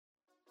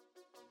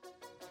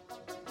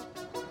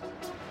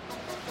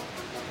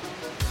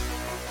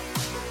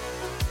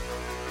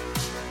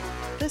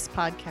This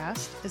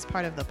podcast is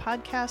part of the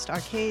Podcast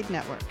Arcade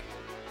Network.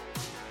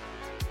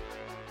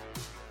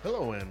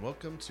 Hello and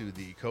welcome to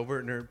the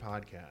Covert Nerd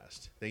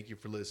Podcast. Thank you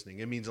for listening.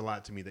 It means a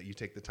lot to me that you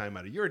take the time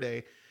out of your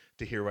day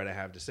to hear what I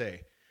have to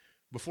say.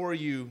 Before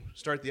you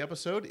start the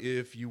episode,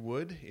 if you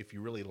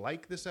really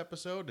like this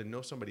episode and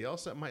know somebody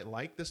else that might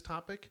like this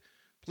topic,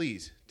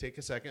 please take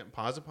a second,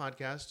 pause the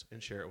podcast,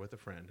 and share it with a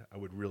friend. I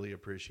would really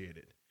appreciate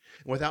it.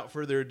 Without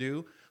further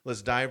ado,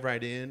 let's dive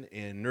right in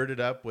and nerd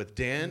it up with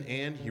Dan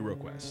and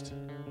Heroquest.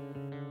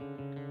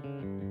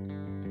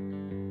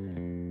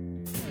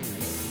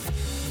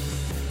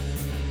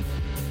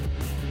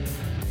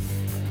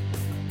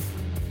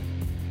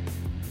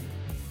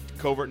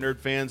 Covert Nerd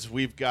fans,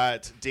 we've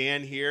got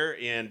Dan here,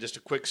 and just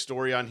a quick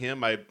story on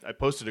him. I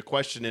posted a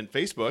question in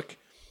Facebook,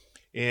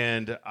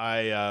 and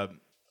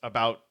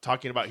about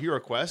talking about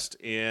Heroquest,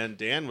 and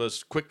Dan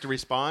was quick to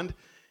respond.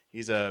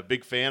 He's a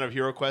big fan of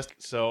Heroquest,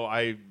 so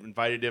I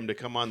invited him to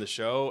come on the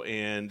show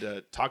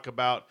and talk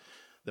about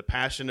the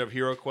passion of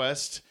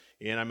Heroquest.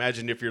 And I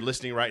imagine if you're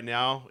listening right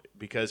now,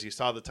 because you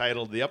saw the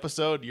title of the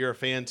episode, you're a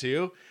fan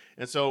too.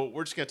 And so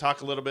we're just going to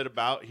talk a little bit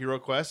about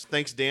Heroquest.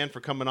 Thanks, Dan,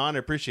 for coming on. I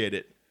appreciate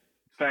it.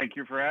 Thank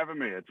you for having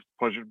me. It's a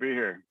pleasure to be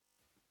here.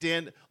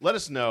 Dan, let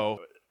us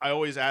know. I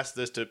always ask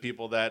this to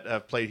people that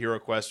have played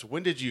Heroquest.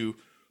 When did you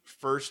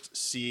first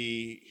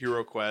see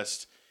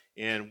Heroquest,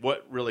 and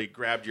what really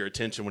grabbed your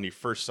attention when you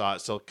first saw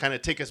it? So kind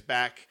of take us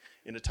back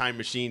in a time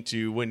machine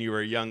to when you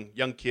were a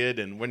young kid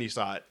and when you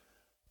saw it.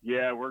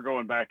 Yeah, we're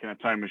going back in a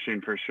time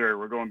machine for sure.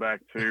 We're going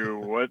back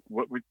to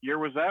what year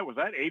was that? Was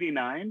that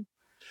 89?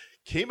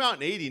 Came out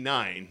in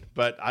 89,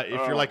 but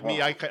if you're like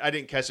me, I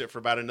didn't catch it for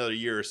about another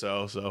year or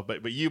so.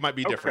 But you might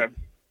be different.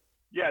 Okay.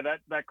 Yeah,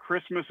 that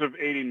Christmas of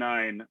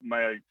 89,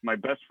 my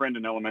best friend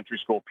in elementary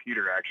school,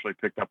 Peter, actually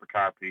picked up a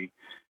copy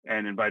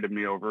and invited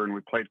me over, and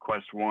we played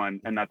Quest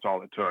 1, and that's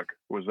all it took,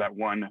 was that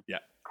one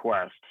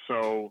quest.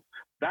 So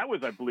that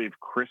was, I believe,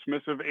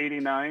 Christmas of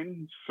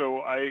 89. So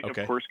I,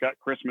 of course, got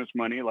Christmas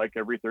money like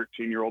every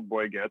 13-year-old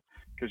boy gets,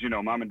 because,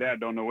 mom and dad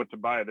don't know what to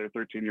buy their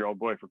 13-year-old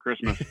boy for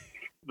Christmas.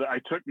 I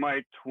took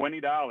my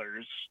 $20,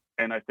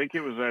 and I think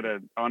it was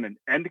on an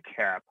end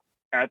cap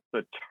at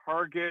the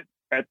Target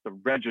at the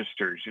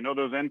registers. You know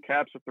those end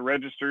caps at the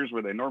registers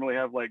where they normally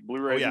have like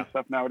Blu-rays and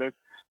stuff nowadays?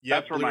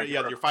 Yep, your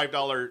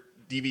 $5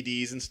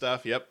 DVDs and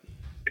stuff. Yep.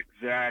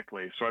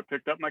 Exactly. So I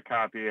picked up my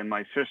copy, and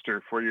my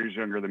sister, 4 years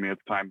younger than me at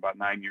the time, about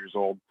 9 years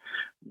old,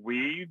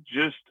 we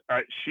just,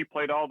 she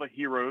played all the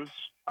heroes.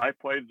 I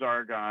played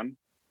Zargon.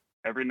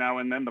 Every now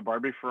and then the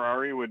Barbie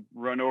Ferrari would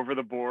run over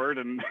the board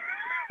and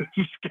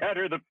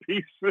scatter the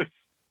pieces.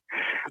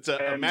 It's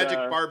a magic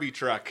Barbie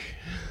truck.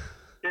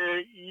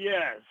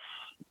 Yes.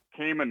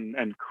 Came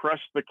and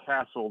crushed the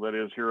castle that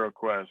is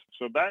Heroquest.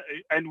 So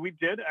and we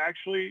did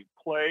actually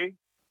play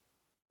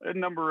a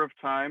number of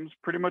times,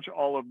 pretty much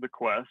all of the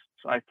quests,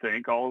 I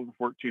think, all of the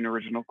 14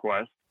 original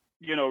quests.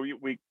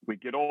 We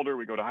get older,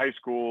 we go to high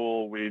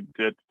school, we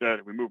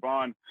move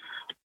on.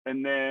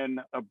 And then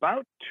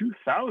about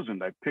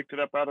 2000, I picked it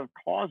up out of the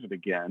closet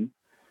again,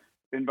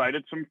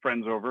 invited some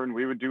friends over, and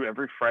we would do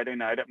every Friday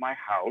night at my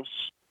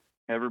house.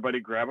 Everybody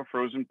grab a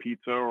frozen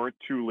pizza or a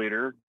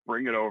 2-liter,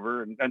 bring it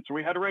over. And so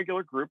we had a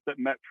regular group that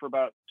met for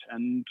about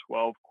 10,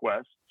 12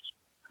 quests.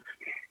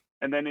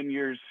 And then in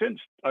years since,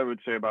 I would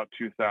say about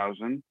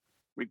 2000,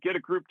 we'd get a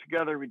group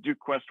together, we'd do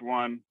Quest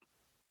 1.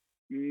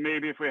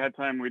 Maybe if we had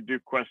time, we'd do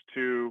Quest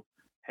 2.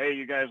 Hey,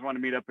 you guys want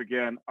to meet up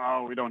again?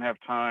 Oh, we don't have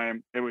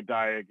time. It would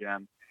die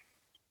again.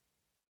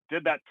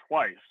 Did that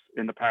twice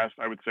in the past,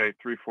 I would say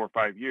 3, 4,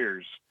 5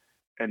 years.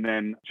 And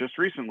then just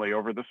recently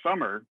over the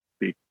summer,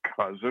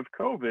 because of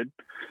COVID,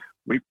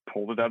 we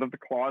pulled it out of the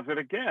closet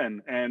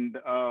again. And,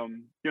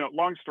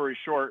 long story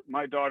short,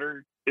 my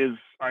daughter is,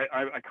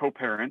 I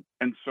co-parent.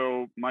 And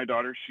so my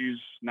daughter, she's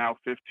now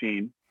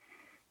 15.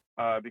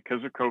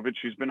 Because of COVID,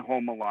 she's been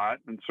home a lot.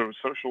 And so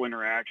social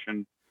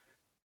interaction,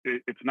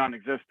 it's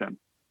non-existent.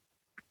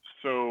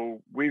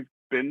 So we've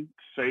been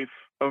safe,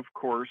 of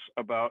course,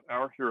 about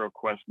our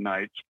Heroquest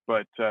nights.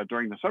 But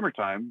during the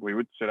summertime, we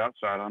would sit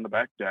outside on the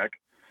back deck,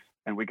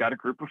 and we got a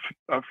group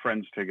of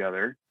friends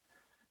together.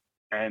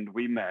 And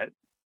we met,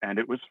 and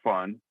it was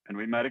fun. And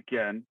we met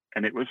again,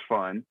 and it was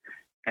fun.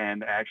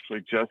 And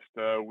actually, just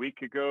a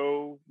week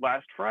ago,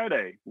 last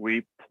Friday,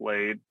 we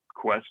played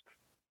Quest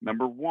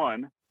number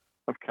 1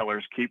 of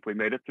Keller's Keep. We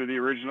made it through the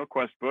original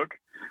quest book.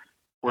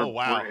 We're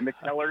in the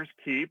Keller's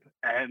Keep,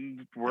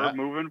 and we're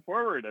moving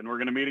forward. And we're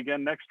going to meet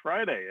again next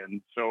Friday.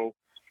 And so,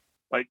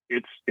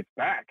 it's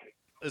back.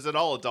 Is it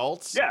all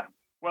adults? Yeah.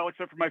 Well,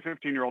 except for my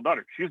 15-year-old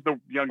daughter. She's the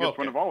youngest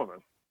one of all of us.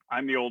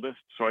 I'm the oldest,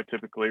 so I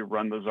typically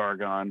run the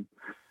Zargon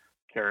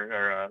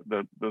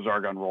the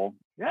Zargon role.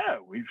 Yeah,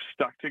 we've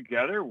stuck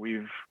together.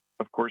 We've,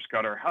 of course,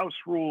 got our house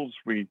rules.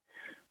 We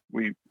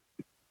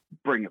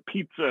bring a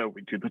pizza.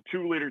 We do the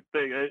 2-liter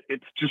thing.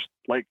 It's just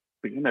like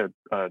being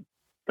a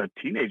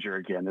teenager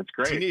again. It's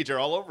great. Teenager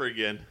all over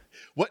again.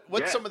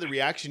 What's some of the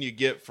reaction you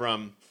get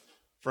from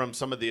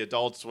some of the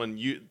adults when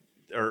you,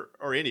 or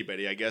or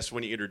anybody, I guess,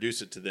 when you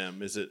introduce it to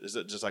them? Is it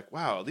just like,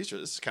 wow, this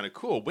is kind of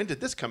cool. When did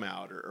this come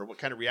out? Or what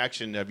kind of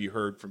reaction have you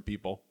heard from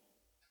people?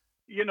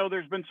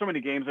 There's been so many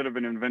games that have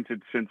been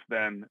invented since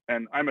then,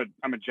 and I'm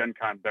a Gen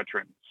Con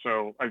veteran,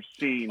 so I've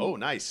seen Oh,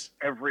 nice.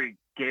 every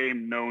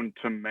game known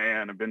to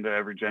man. I've been to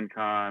every Gen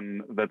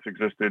Con that's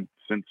existed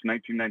since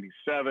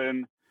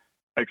 1997,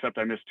 except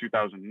I missed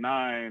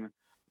 2009,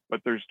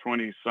 but there's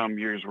 20 some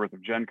years worth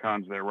of Gen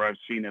Cons there where I've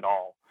seen it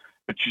all.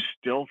 But you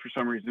still, for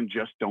some reason,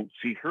 just don't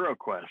see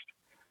HeroQuest.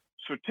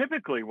 So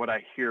typically what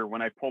I hear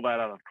when I pull that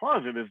out of the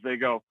closet is they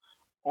go,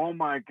 oh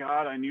my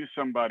God, I knew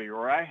somebody,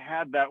 or I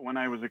had that when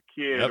I was a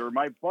kid, Yep. or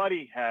my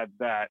buddy had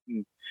that.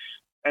 And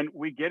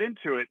we get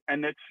into it,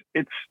 and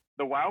it's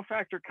the wow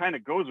factor kind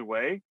of goes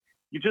away.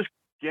 You just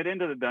get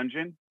into the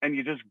dungeon and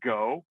you just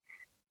go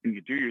and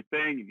you do your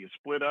thing and you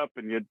split up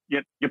and you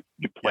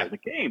play the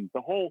game. The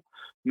whole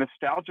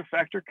nostalgia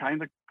factor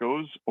kind of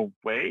goes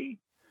away.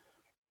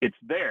 It's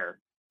there.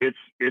 It's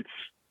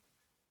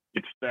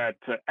that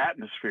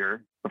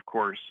atmosphere, of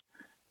course,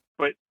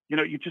 but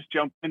you just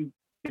jump in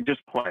and just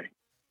play.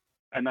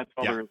 And that's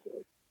all there is.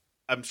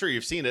 I'm sure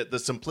you've seen it. The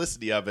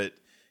simplicity of it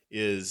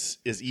is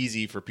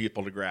easy for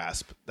people to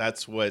grasp.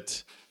 That's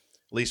what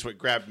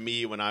grabbed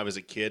me when I was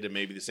a kid, and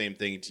maybe the same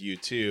thing to you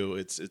too.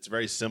 It's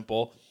very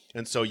simple.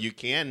 And so you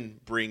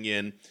can bring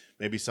in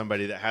maybe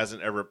somebody that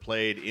hasn't ever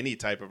played any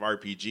type of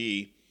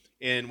RPG,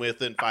 and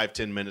within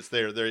 5-10 minutes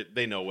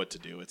they know what to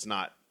do. It's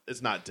not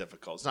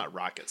difficult. It's not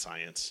rocket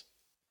science.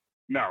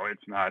 No,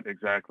 it's not,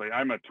 exactly.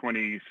 I'm a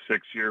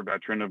 26-year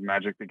veteran of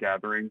Magic the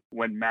Gathering.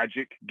 When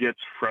Magic gets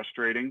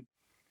frustrating,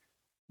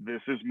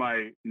 this is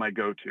my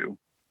go-to.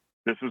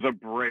 This is a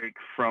break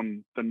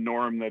from the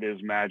norm that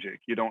is Magic.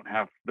 You don't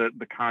have the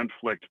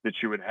conflict that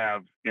you would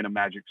have in a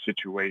Magic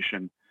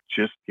situation.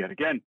 Just, yet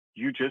again,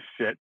 you just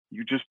sit,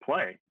 you just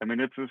play. I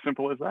mean, it's as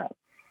simple as that.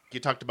 You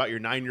talked about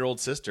your 9-year-old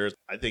sister.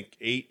 I think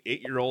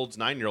 8-year-olds,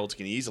 9-year-olds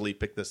can easily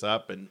pick this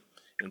up and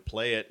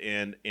play it,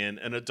 and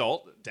an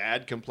adult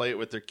dad can play it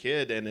with their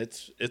kid, and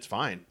it's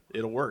fine.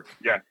 It'll work.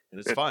 Yeah, and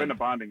it's fun. Been a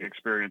bonding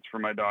experience for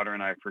my daughter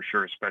and I, for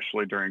sure,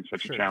 especially during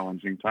such a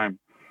challenging time.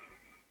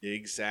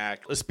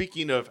 Exactly.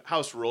 Speaking of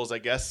house rules, I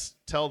guess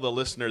tell the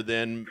listener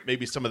then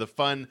maybe some of the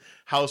fun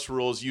house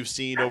rules you've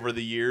seen over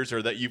the years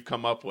or that you've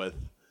come up with.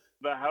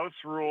 The house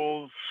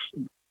rules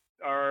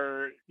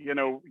are, you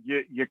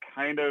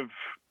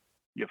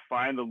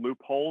find the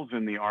loopholes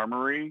in the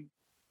armory,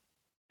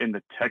 in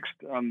the text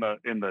on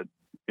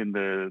in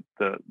the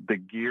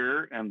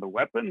gear and the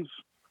weapons.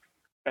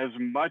 As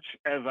much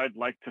as I'd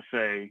like to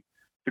say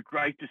the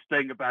greatest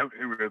thing about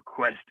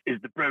HeroQuest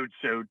is the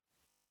broadsword,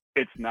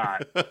 it's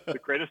not. The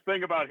greatest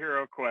thing about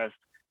HeroQuest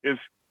is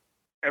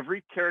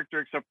every character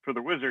except for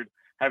the wizard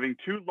having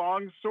 2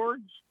 long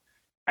swords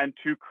and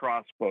 2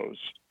 crossbows.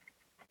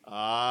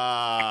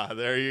 Ah,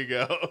 there you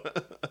go.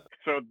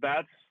 So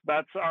that's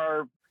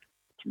our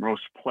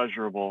most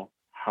pleasurable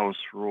house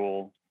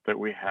rule that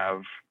we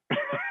have.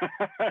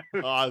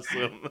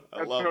 Awesome.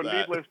 I love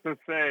that. Needless to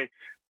say,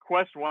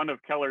 Quest 1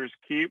 of Keller's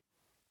Keep,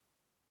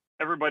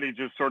 everybody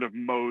just sort of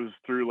mows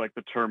through like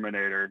the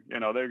Terminator.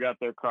 They've got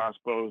their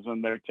crossbows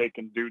and they're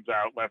taking dudes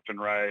out left and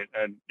right.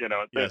 And,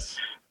 yes.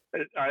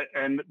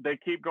 And they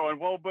keep going,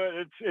 well, but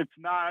it's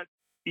not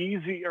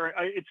easy, or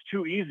it's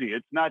too easy.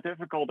 It's not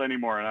difficult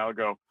anymore. And I'll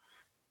go,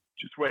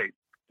 just wait.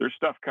 There's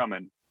stuff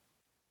coming.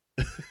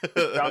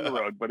 It's down the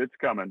road, but it's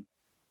coming.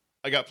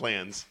 I got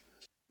plans.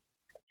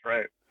 That's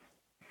right.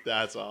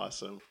 That's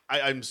awesome.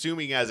 I'm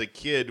assuming as a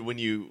kid, when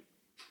you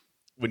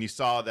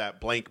saw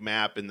that blank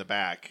map in the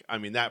back, I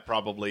mean, that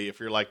probably, if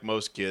you're like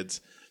most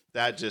kids,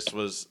 that just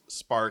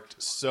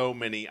sparked so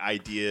many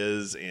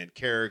ideas and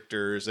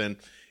characters and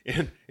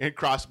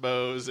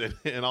crossbows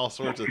and all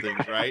sorts of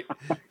things, right?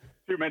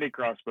 Too many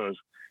crossbows.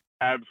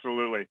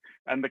 Absolutely.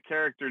 And the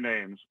character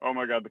names. Oh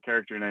my God, the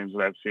character names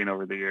that I've seen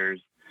over the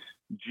years.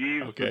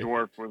 Jeeves the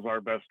dwarf was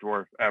our best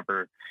dwarf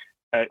ever.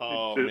 It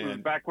was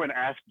back when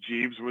Ask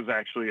Jeeves was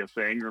actually a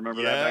thing.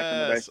 Remember that back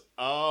in the day?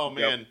 Oh,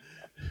 man.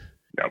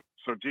 Yep.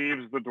 So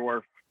Jeeves the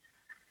dwarf.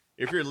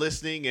 If you're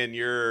listening and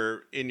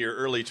you're in your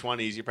early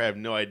 20s, you probably have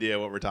no idea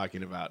what we're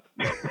talking about.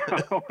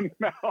 Oh,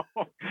 no.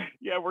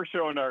 Yeah, we're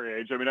showing our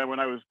age. I mean, when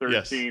I was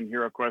 13,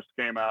 HeroQuest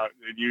came out.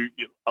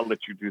 I'll let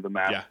you do the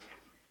math. Yeah,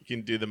 you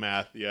can do the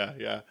math.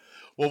 Yeah.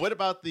 Well, what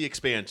about the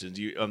expansions?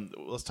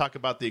 Let's talk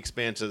about the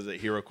expansions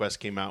that HeroQuest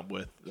came out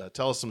with.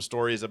 Tell us some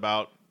stories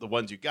about the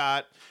ones you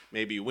got,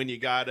 maybe when you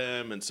got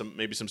them, and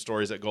some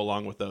stories that go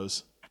along with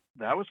those.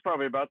 That was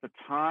probably about the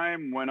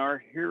time when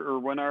our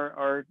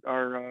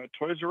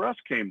Toys R Us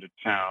came to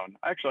town.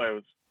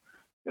 Actually,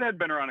 it had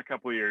been around a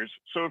couple of years.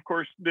 So, of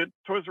course, the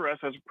Toys R Us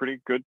has a pretty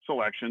good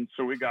selection.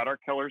 So we got our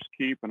Keller's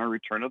Keep and our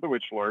Return of the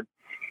Witch Lord.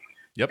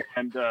 Yep.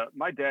 And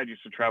my dad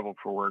used to travel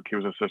for work. He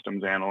was a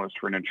systems analyst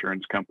for an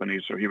insurance company.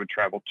 So he would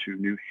travel to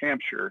New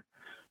Hampshire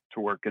to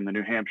work in the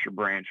New Hampshire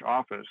branch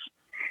office.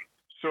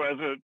 So as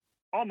a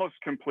almost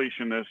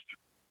completionist,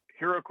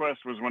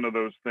 HeroQuest was one of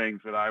those things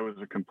that I was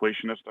a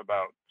completionist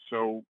about.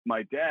 So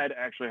my dad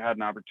actually had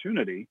an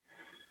opportunity.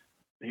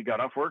 He got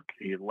off work.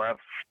 He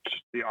left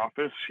the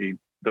office. He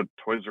the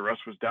Toys R Us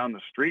was down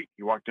the street.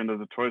 He walked into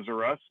the Toys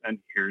R Us, and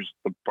here's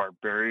the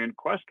Barbarian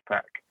Quest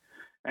pack.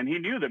 And he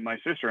knew that my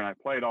sister and I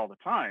played all the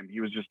time.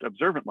 He was just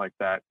observant like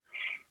that.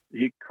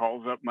 He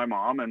calls up my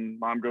mom, and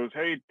mom goes,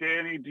 "Hey,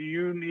 Danny, do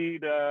you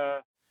need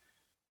there's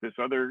this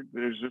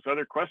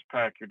other Quest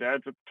pack. Your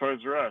dad's at the Toys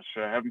R Us.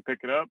 Should I have him pick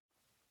it up?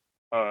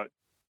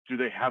 Do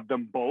they have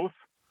them both?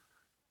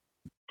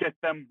 Get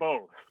them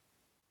both."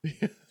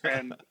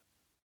 And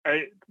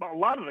a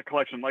lot of the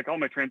collection, like all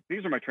my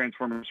these are my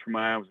Transformers from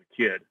when I was a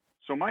kid.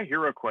 So my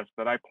HeroQuest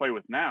that I play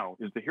with now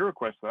is the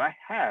HeroQuest that I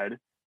had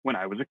when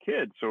I was a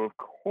kid. So of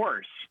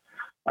course,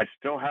 I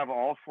still have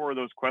all 4 of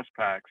those Quest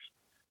packs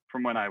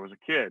from when I was a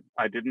kid.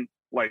 I didn't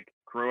like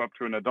grow up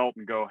to an adult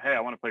and go, "Hey,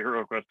 I want to play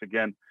HeroQuest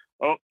again.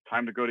 Oh,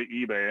 time to go to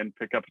eBay and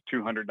pick up a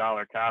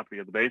 $200 copy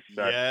of the base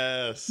set."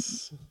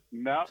 Yes.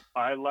 No,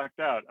 I lucked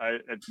out.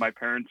 My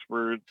parents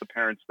were the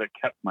parents that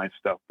kept my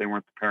stuff. They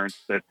weren't the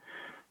parents that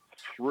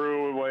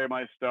threw away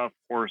my stuff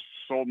or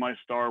sold my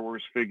Star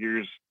Wars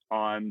figures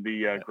on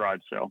the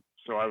garage sale.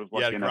 So I was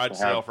lucky enough garage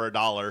to have sale for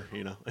 $1,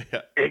 you know.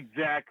 Yeah.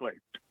 Exactly.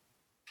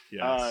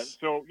 Yes.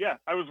 So yeah,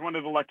 I was one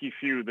of the lucky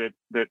few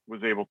that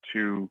was able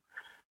to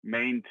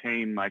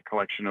maintain my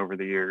collection over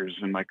the years,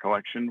 and my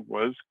collection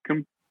was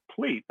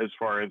complete as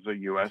far as a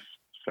U.S.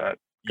 set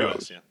goes.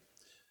 US, yeah.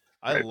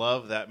 I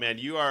love that, man.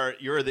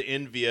 You're the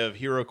envy of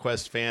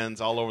HeroQuest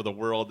fans all over the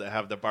world that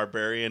have the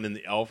Barbarian and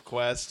the Elf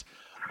Quest.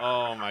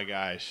 Oh my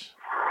gosh.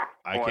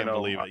 I can't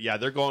believe it. Yeah,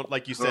 they're going,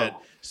 like you said,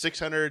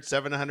 $600,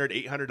 $700,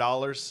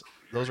 $800.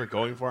 Those are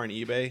going for on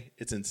eBay.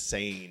 It's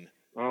insane.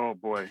 Oh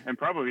boy, and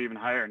probably even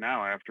higher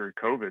now after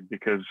COVID,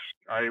 because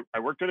I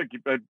worked at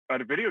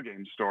a video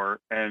game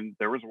store, and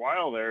there was a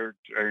while there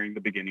during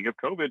the beginning of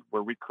COVID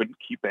where we couldn't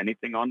keep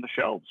anything on the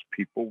shelves.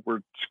 People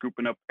were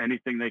scooping up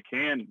anything they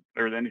can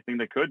or anything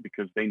they could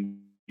because they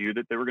knew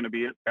that they were going to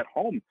be at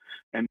home,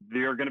 and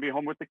they're going to be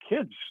home with the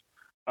kids.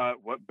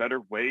 What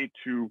better way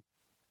to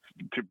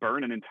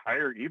burn an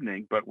entire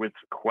evening, but with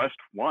Quest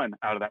 1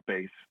 out of that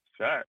base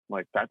set?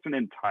 Like, that's an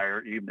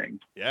entire evening.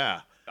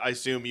 Yeah. I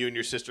assume you and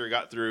your sister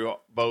got through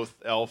both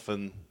Elf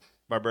and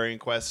Barbarian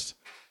Quest?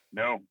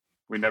 No,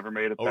 we never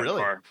made it that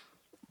far.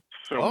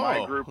 So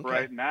my group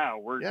right now,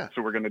 we're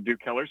going to do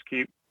Keller's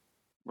Keep.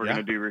 We're going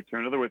to do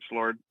Return of the Witch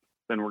Lord.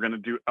 Then we're going to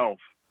do Elf.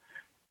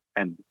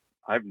 And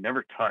I've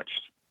never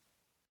touched,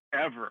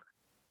 ever,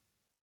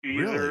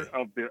 either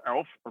of the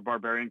Elf or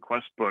Barbarian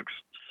Quest books.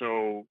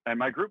 So, and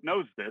my group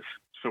knows this.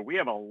 So we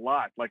have a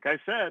lot. Like I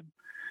said,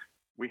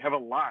 we have a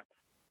lot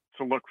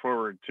to look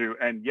forward to.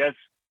 And yes,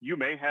 you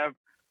may have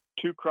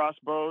 2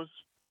 crossbows,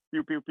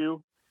 pew, pew,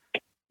 pew.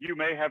 You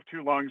may have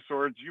 2 long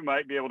swords. You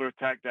might be able to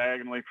attack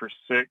diagonally for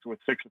 6 with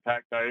 6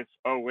 attack dice.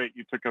 Oh, wait,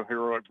 you took a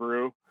heroic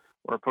brew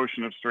or a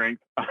potion of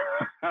strength.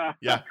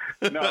 Yeah.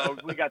 No,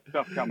 we got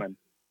stuff coming.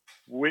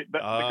 The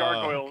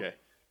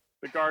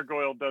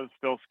gargoyle does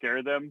still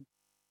scare them,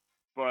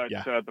 but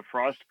the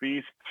frost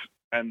beasts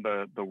and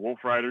the wolf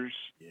riders,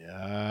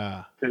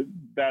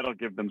 that'll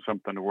give them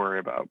something to worry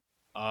about.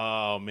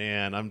 Oh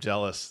man, I'm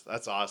jealous.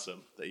 That's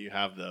awesome that you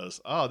have those.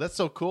 Oh, that's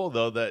so cool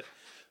though that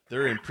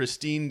they're in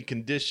pristine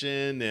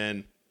condition.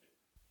 And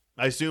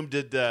I assume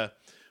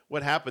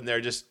what happened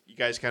there? Just you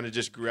guys kind of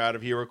just grew out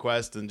of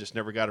HeroQuest and just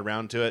never got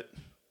around to it.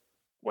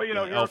 Well,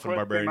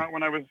 HeroQuest came out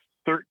when I was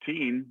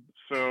 13,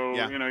 so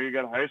you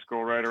got high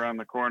school right around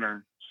the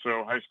corner.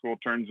 So high school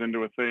turns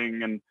into a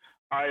thing, and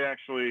I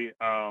actually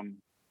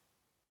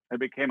I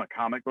became a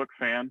comic book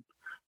fan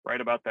right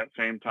about that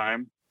same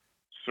time.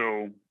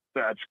 So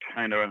that's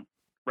kind of,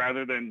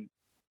 rather than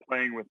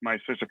playing with my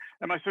sister,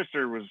 and my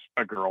sister was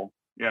a girl,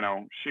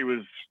 she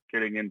was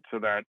getting into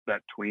that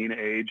tween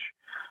age.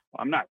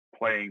 I'm not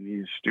playing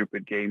these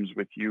stupid games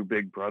with you,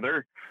 big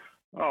brother.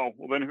 Oh,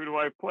 well then who do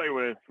I play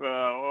with?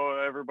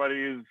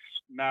 Everybody's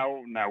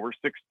now we're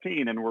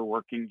 16 and we're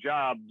working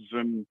jobs,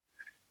 and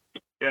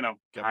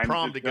got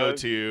prom to go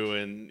to,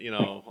 and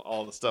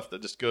all the stuff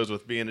that just goes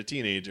with being a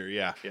teenager.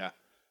 Yep.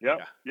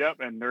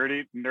 And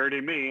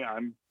nerdy me,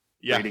 I'm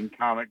reading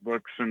comic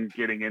books and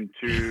getting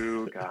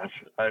into,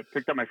 I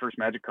picked up my first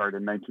Magic card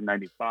in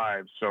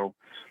 1995. So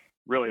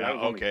really that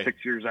was only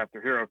 6 years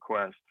after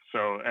HeroQuest.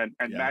 So, and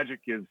Magic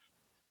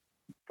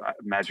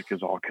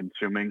is all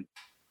consuming.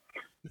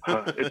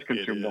 It's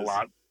consumed a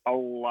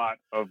lot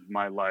of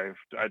my life.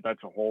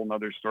 That's a whole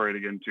nother story to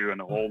get into, and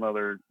a whole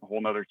nother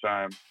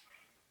time.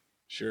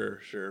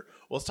 Sure. Well,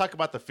 let's talk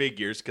about the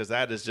figures, because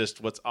that is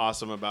just one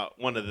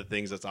of the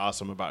things that's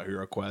awesome about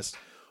HeroQuest.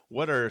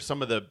 What are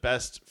some of the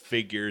best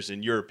figures,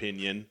 in your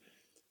opinion,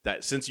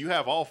 that, since you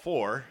have all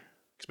 4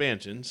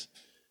 expansions,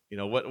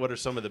 what are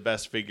some of the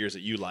best figures that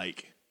you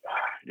like?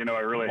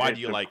 Why do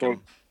you like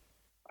them?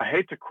 I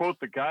hate to quote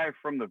the guy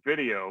from the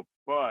video,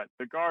 but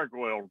the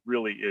gargoyle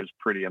really is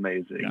pretty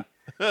amazing.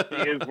 Yeah.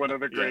 He is one of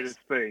the greatest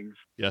things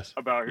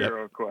about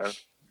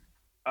HeroQuest.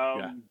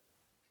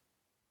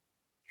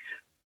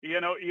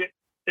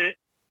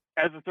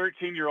 As a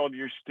 13-year-old,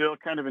 you're still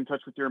kind of in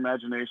touch with your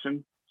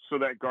imagination. So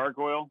that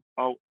gargoyle,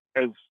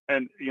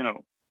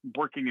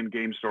 working in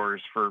game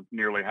stores for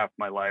nearly half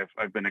my life,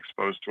 I've been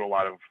exposed to a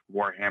lot of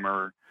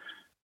Warhammer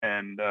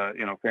and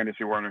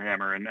Fantasy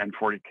Warhammer and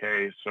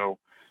 40K. So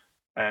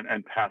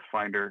and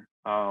Pathfinder,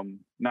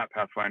 not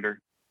Pathfinder.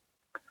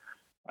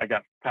 I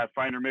got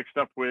Pathfinder mixed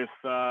up with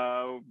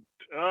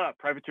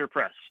Privateer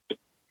Press.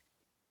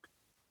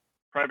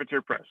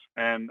 Privateer Press,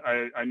 and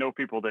I know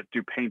people that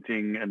do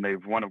painting and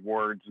they've won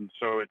awards, and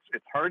so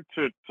it's hard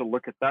to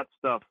look at that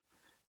stuff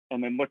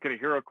and then look at a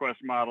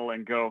HeroQuest model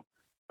and go,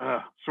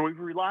 so we've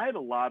relied a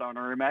lot on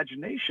our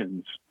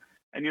imaginations,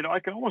 and I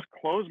can almost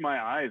close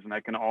my eyes and I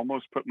can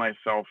almost put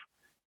myself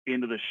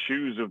into the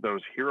shoes of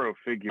those hero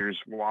figures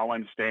while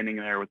I'm standing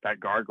there with that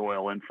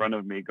gargoyle in front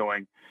of me,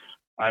 going,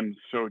 I'm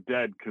so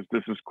dead because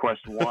this is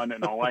quest 1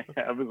 and all I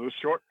have is a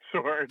short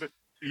sword.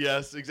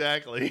 Yes,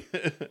 exactly.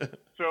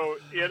 So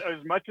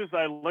as much as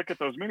I look at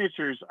those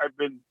miniatures,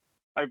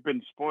 I've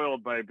been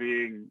spoiled by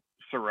being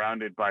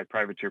surrounded by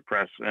Privateer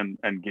Press and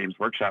Games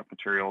Workshop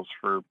materials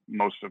for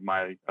most of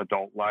my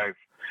adult life.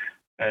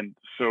 And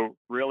so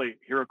really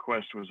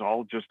HeroQuest was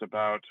all just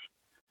about,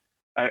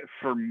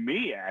 for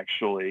me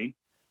actually,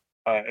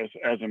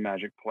 as a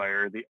Magic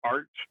player, the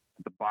art,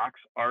 the box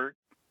art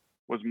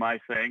was my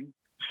thing.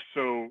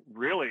 So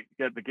really,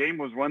 the game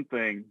was one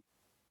thing,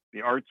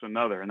 the art's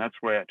another, and that's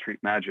the way I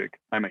treat Magic.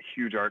 I'm a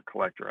huge art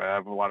collector. I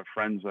have a lot of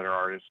friends that are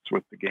artists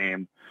with the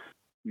game,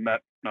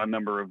 met a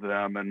number of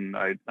them, and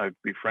I've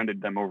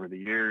befriended them over the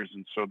years,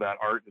 and so that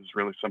art is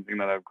really something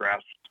that I've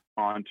grasped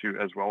onto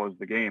as well as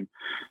the game.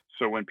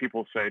 So when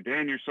people say,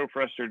 Dan, you're so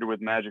frustrated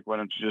with Magic, why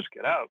don't you just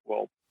get out?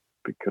 Well,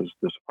 because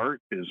this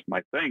art is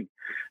my thing.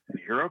 And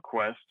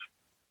HeroQuest,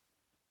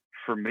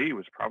 for me,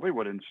 was probably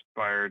what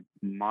inspired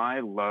my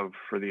love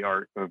for the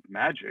art of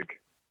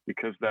Magic,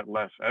 because that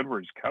Les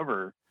Edwards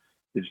cover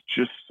is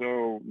just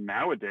so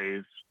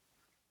nowadays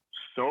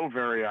so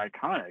very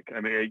iconic.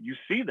 I mean, you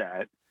see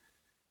that,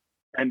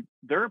 and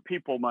there are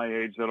people my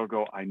age that'll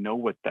go, I know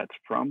what that's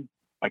from.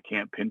 I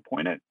can't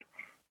pinpoint it.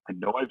 I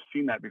know I've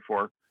seen that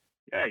before.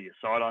 Yeah, you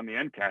saw it on the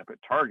end cap at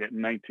Target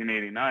in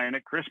 1989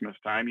 at Christmas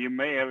time. You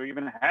may have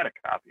even had a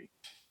copy.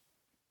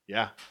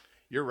 Yeah,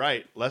 you're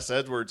right. Les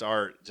Edwards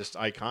art, just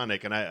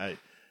iconic. And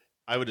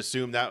I would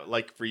assume that,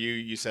 like for you,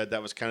 you said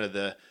that was kind of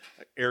the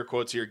air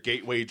quotes your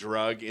gateway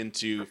drug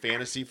into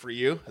fantasy for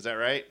you. Is that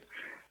right?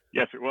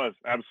 Yes, it was.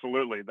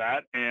 Absolutely.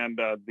 That and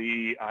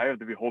the Eye of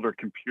the Beholder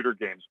computer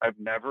games. I've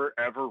never,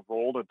 ever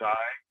rolled a die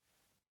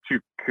to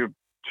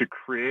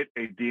create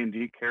a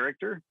D&D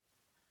character,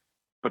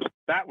 but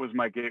that was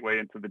my gateway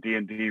into the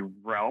D&D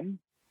realm.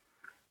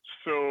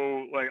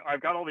 So, like,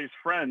 I've got all these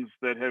friends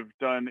that have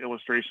done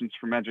illustrations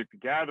for Magic the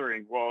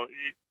Gathering. Well,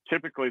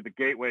 typically the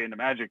gateway into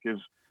Magic is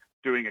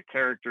doing a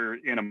character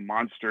in a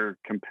monster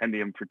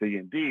compendium for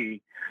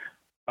D&D.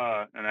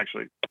 And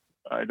actually,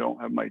 I don't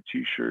have my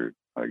T-shirt.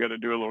 I got to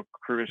do a little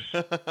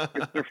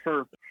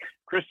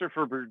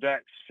Christopher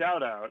Burdett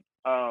shout out.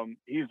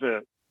 He's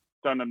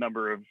done a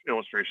number of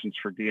illustrations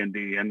for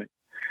D&D, and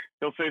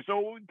he'll say,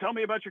 so tell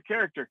me about your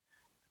character.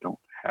 I don't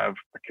have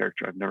a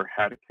character. I've never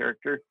had a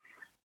character.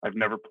 I've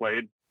never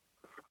played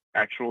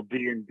actual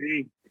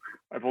D&D.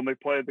 I've only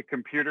played the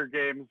computer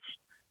games,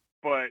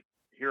 but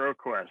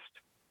HeroQuest.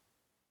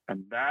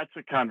 And that's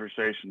a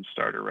conversation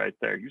starter right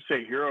there. You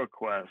say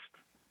HeroQuest,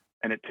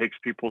 and it takes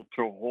people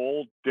to a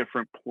whole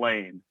different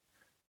plane.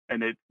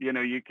 And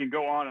you can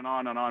go on and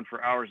on and on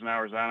for hours and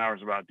hours and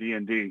hours about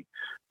D&D,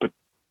 but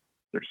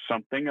there's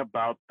something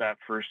about that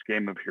first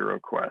game of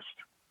HeroQuest.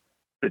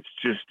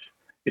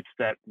 It's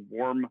that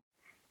warm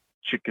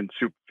chicken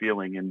soup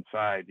feeling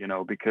inside,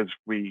 because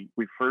we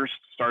first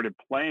started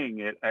playing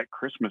it at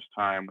Christmas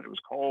time. It was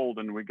cold,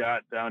 and we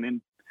got down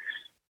and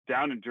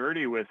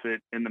dirty with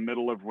it in the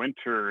middle of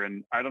winter.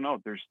 And I don't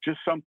know, there's just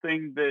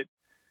something that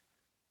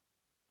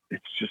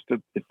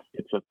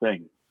it's a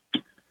thing.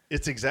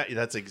 That's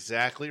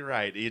exactly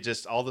right. You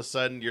just, all of a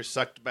sudden you're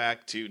sucked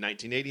back to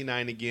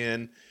 1989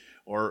 again,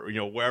 or,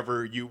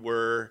 wherever you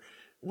were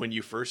when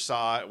you first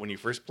saw it, when you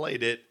first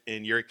played it,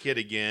 and you're a kid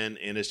again.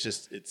 And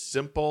it's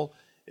simple.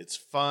 It's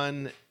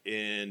fun.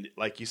 And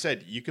like you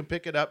said, you can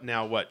pick it up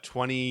now,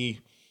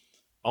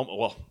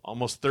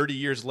 almost 30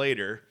 years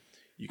later,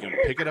 you can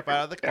pick it up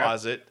out of the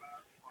closet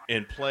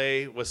and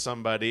play with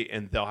somebody,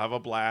 and they'll have a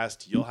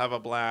blast. You'll have a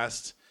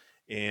blast.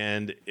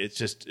 And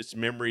it's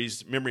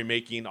memory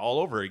making all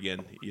over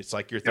again. It's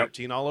like you're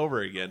 13 all over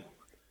again.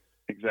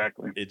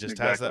 Exactly. It just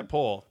has that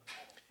pull.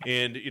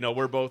 And,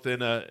 we're both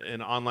in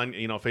an online,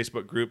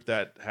 Facebook group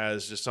that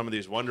has just some of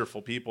these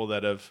wonderful people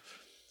that have,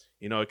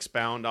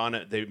 expound on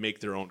it. They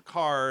make their own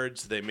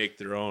cards. They make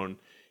their own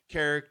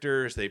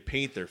characters. They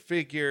paint their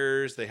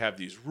figures. They have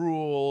these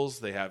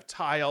rules. They have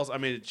tiles. I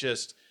mean, it's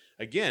just,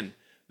 again,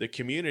 the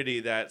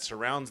community that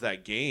surrounds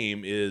that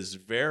game is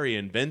very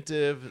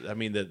inventive. I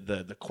mean,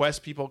 the quests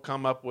people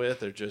come up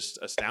with are just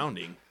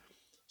astounding.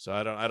 So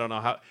I don't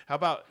know how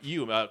about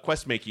you,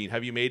 quest making?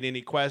 Have you made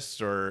any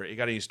quests, or you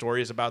got any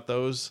stories about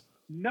those?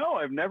 No,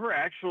 I've never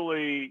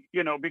actually,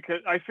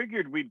 because I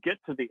figured we'd get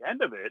to the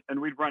end of it and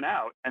we'd run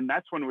out, and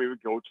that's when we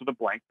would go to the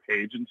blank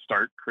page and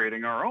start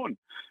creating our own.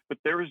 But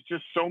there was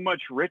just so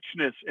much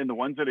richness in the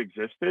ones that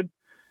existed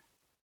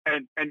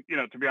and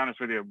to be honest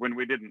with you, when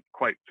we didn't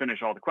quite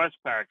finish all the quest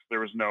packs,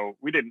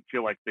 we didn't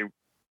feel like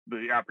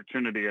the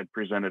opportunity had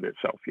presented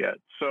itself yet.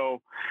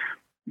 So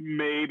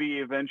maybe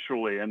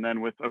eventually, and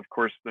then with, of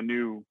course, the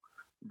new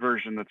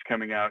version that's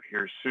coming out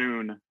here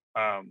soon,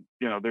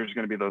 there's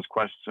going to be those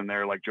quests in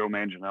there, like Joe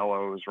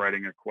Manganiello is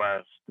writing a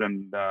quest,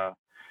 and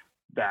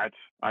that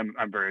I'm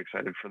very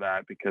excited for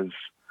that, because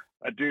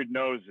a dude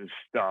knows his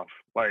stuff.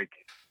 Like,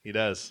 he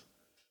does.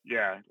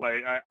 Yeah,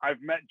 like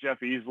I've met Jeff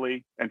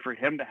Easley, and for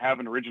him to have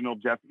an original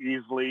Jeff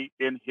Easley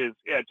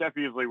Jeff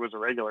Easley was a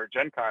regular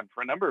Gen Con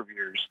for a number of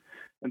years.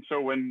 And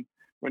so when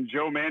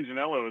Joe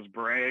Manganiello is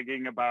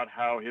bragging about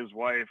how his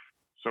wife,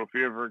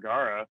 Sofia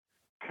Vergara,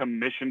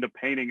 commissioned a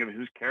painting of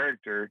his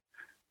character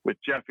with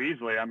Jeff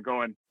Easley, I'm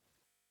going,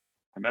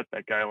 I met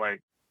that guy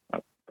like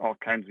all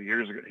kinds of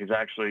years ago. He's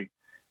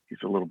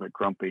a little bit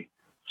grumpy.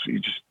 So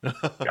you just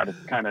got to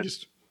kind of...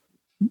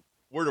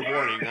 Word of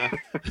warning, huh?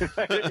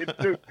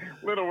 It's just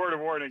little word of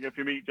warning if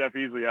you meet Jeff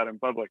Easley out in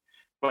public.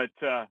 But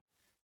the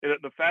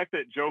fact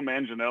that Joe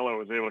Manganiello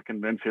was able to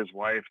convince his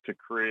wife to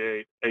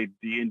create a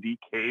D&D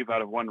cave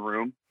out of one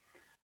room,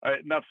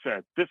 enough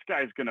said. This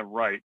guy's going to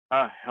write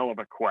a hell of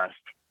a quest.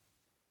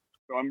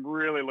 So I'm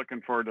really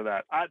looking forward to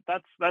that.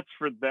 That's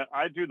for that.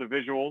 I do the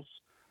visuals,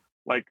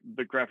 like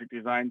the graphic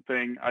design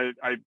thing.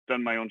 I've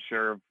done my own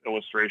share of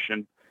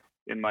illustration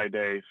in my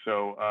day,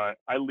 so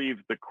I leave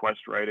the quest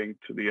writing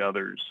to the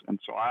others, and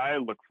so I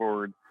look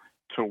forward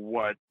to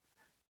what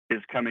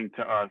is coming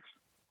to us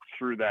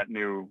through that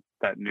new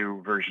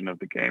version of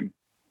the game.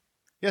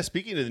 Yeah,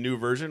 speaking of the new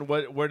version,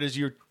 what is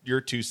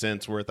your 2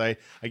 cents worth? I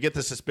get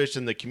the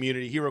suspicion the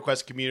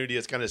Heroquest community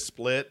is kind of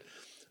split,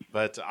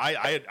 but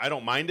I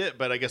don't mind it.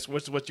 But I guess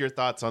what's your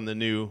thoughts on the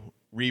new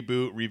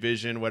reboot,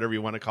 revision, whatever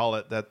you want to call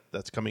it,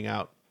 that's coming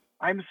out?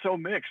 I'm so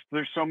mixed.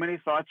 There's so many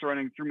thoughts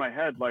running through my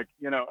head. Like,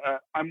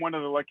 I'm one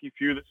of the lucky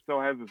few that still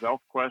has his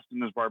elf quest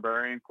and his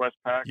barbarian quest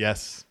pack.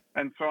 Yes.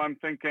 And so I'm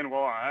thinking,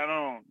 well, I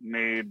don't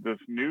need this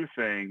new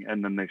thing.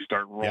 And then they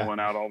start rolling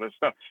out all this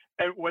stuff.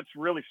 And what's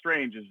really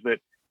strange is that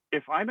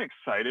if I'm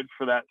excited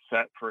for that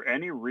set for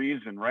any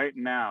reason right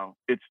now,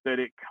 it's that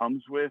it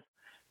comes with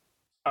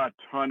a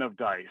ton of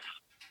dice.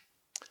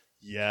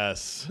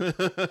 Yes.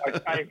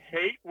 I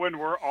hate when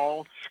we're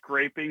all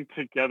scraping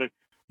together.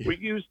 We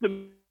use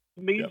the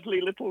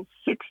measly little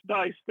 6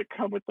 dice that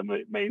come with the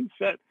main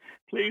set.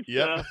 Please,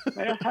 may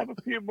I have a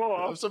few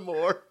more? Have some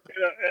more.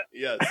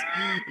 Yes,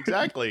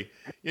 exactly.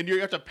 And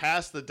you have to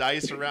pass the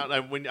dice around. I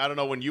don't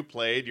know, when you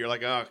played, you're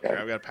like, oh, crap,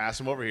 I've got to pass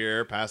them over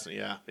here. Pass it.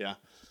 Yeah.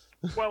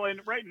 Well,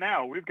 and right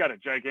now we've got a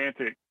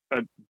gigantic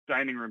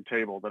dining room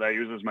table that I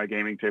use as my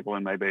gaming table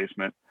in my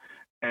basement.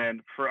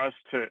 And for us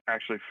to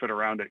actually fit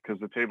around it,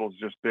 because the table is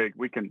just big,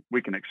 we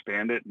can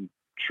expand it and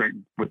shrink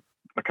with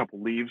a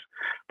couple leaves,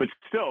 but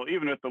still,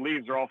 even if the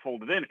leaves are all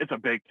folded in, it's a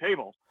big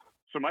table.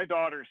 So my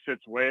daughter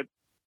sits with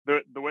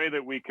the way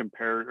that we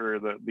compare, or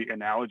the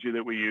analogy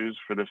that we use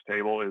for this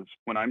table is,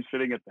 when I'm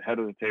sitting at the head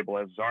of the table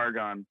as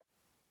Zargon,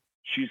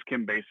 she's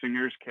Kim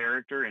Basinger's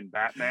character in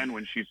Batman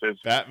when she says,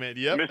 Batman,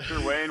 yep.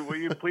 Mr. Wayne, will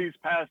you please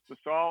pass the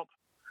salt?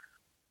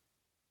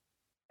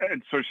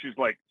 And so she's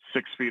like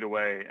 6 feet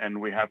away, and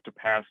we have to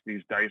pass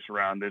these dice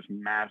around this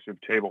massive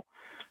table.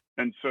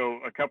 And so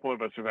a couple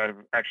of us have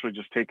actually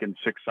just taken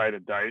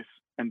 6-sided dice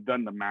and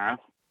done the math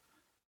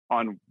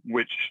on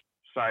which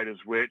side is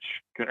which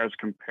as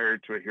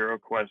compared to a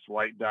HeroQuest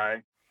white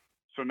die.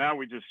 So now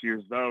we just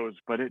use those,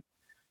 but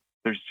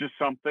there's just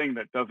something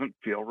that doesn't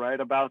feel right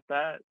about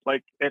that.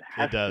 Like, it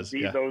has to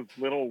be those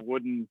little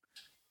wooden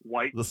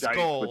white the dice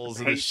skulls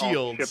with the and the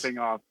shields chipping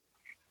off.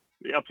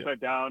 The upside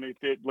down,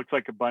 it looks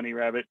like a bunny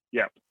rabbit.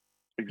 Yep,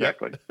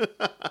 exactly.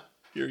 Yep.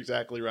 You're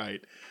exactly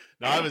right.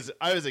 No,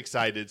 I was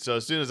excited. So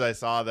as soon as I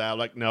saw that, I'm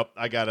like, nope,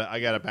 I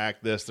gotta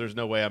back this. There's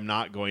no way I'm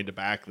not going to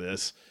back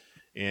this.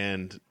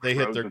 And they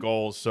hit their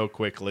goals so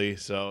quickly.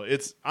 So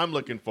I'm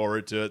looking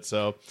forward to it.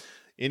 So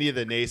any of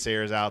the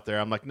naysayers out there,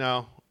 I'm like,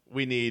 no,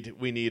 we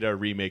need a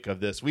remake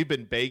of this. We've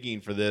been begging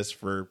for this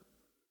for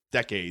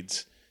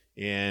decades,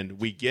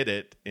 and we get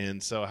it.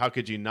 And so how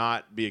could you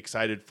not be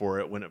excited for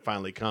it when it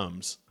finally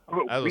comes?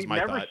 That was my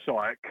thought. We never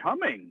saw it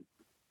coming.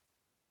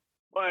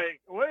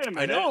 Like, wait a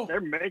minute, they're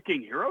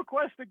making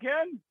HeroQuest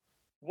again?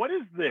 What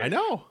is this? I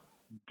know.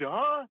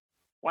 Duh.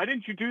 Why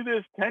didn't you do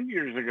this 10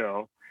 years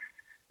ago?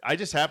 I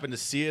just happened to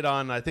see it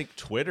on, I think,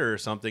 Twitter or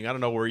something. I don't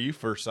know where you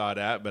first saw it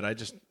at, but I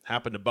just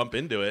happened to bump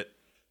into it.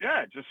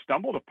 Yeah, just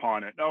stumbled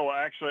upon it. No,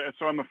 actually,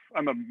 so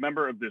I'm a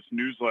member of this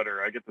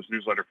newsletter. I get this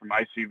newsletter from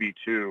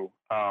ICV2,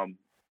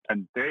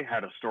 and they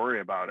had a story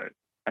about it.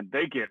 And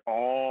they get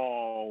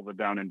all the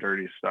down and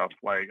dirty stuff.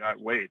 Like,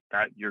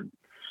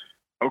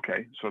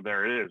 okay, so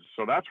there it is.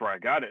 So that's where I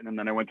got it. And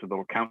then I went to the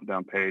little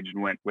countdown page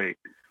and went, wait,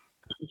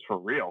 this is for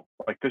real.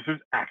 Like, this is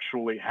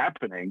actually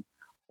happening.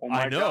 Oh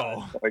my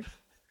God. Like,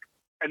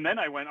 and then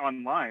I went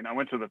online. I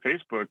went to the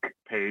Facebook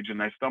page, and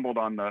I stumbled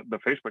on the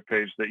Facebook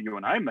page that you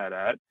and I met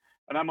at.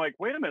 And I'm like,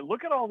 wait a minute,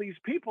 look at all these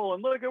people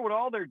and look at what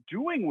all they're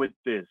doing with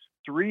this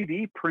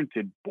 3D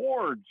printed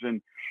boards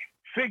and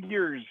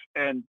figures,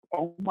 and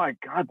oh my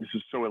God, this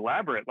is so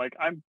elaborate. Like,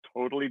 I'm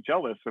totally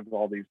jealous of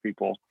all these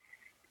people.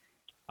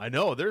 I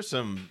know there's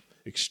some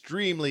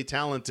extremely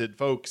talented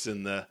folks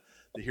in the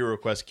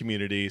HeroQuest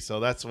community. So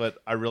that's what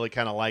I really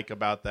kind of like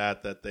about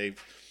that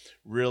they've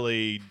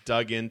really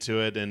dug into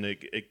it and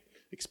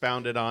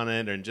expounded on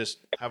it and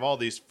just have all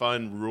these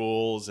fun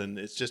rules. And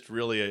it's just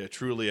really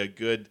truly a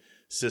good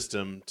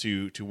system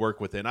to work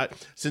within.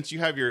 Since you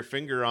have your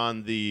finger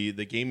on the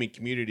gaming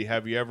community,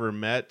 have you ever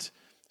met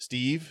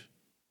Steve?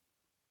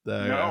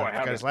 No, I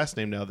forgot his last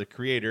name now. The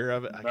creator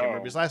of it. I can't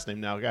remember his last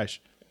name now. Gosh.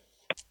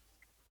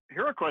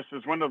 HeroQuest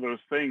is one of those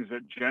things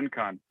at Gen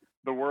Con,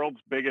 the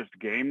world's biggest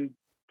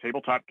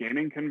tabletop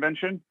gaming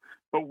convention.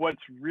 But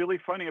what's really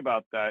funny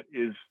about that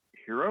is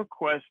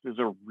HeroQuest is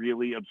a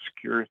really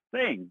obscure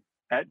thing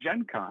at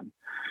Gen Con.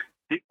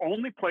 The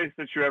only place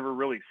that you ever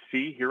really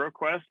see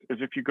HeroQuest is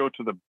if you go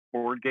to the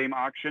board game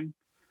auction,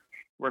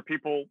 where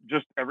people,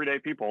 just everyday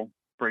people,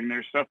 bring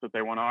their stuff that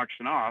they want to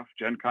auction off.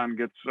 Gen Con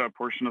gets a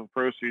portion of the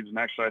proceeds, and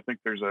actually I think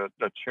there's a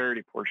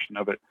charity portion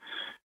of it.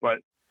 But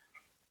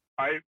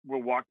I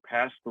will walk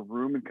past the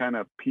room and kind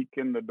of peek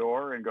in the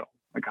door and go,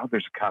 my God,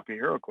 there's a copy of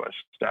HeroQuest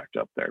stacked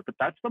up there. But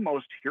that's the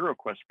most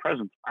HeroQuest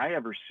presence I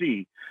ever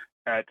see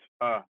at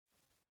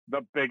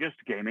the biggest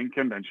gaming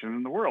convention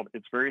in the world.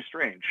 It's very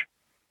strange.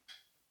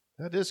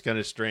 That is kind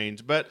of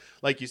strange. But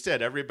like you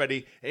said,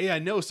 everybody, hey, I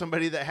know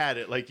somebody that had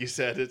it. Like you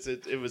said,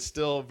 it was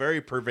still very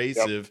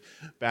pervasive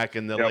back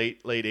in the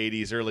late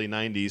 80s, early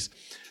 90s.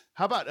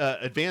 How about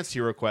Advanced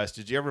HeroQuest?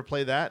 Did you ever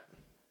play that?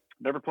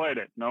 Never played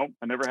it. No,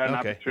 I never had an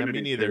opportunity.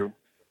 Me neither. To.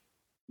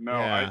 No,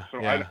 I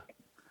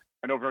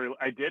know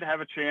I did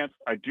have a chance.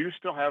 I do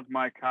still have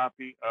my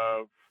copy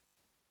of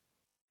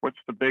what's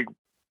the big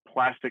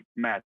plastic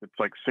mat that's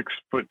like 6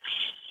 foot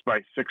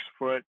by 6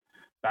 foot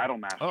Battle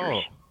Masters.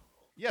 Oh,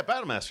 yeah,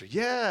 Battle Master.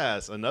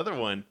 Yes, another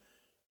one.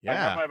 Yeah, I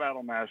have my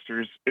Battle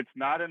Masters. It's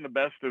not in the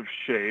best of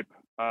shape,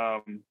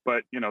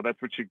 but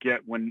that's what you get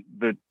when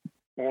the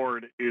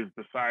board is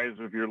the size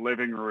of your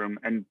living room,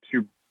 and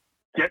to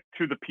get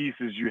to the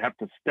pieces, you have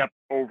to step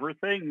over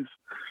things.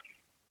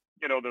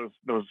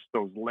 Those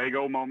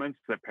Lego moments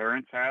that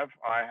parents have.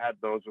 I had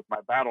those with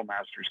my Battle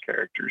Masters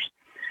characters.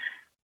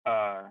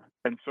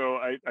 And so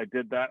I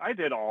did that. I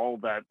did all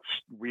that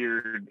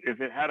weird.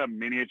 If it had a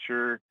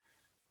miniature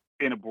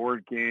in a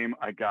board game,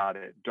 I got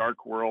it.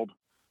 Dark World.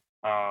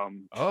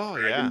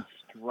 Dragon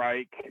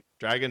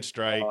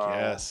Strike.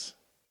 Yes.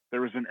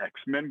 There was an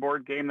X-Men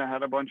board game that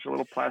had a bunch of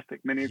little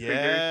plastic mini figures.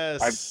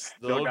 Yes,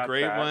 the little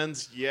gray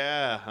ones.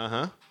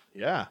 Yeah.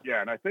 Yeah.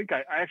 Yeah, and I think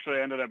I actually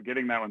ended up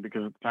getting that one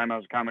because at the time I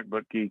was a comic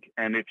book geek,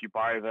 and if you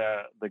buy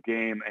the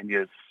game and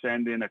you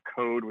send in a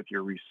code with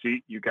your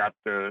receipt, you got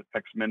the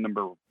X-Men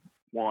number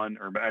 1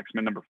 or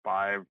X-Men number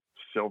 5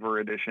 silver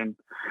edition.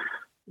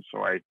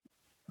 So that's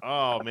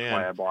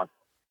why I bought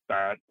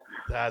that.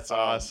 That's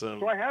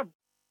awesome. So I have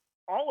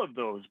all of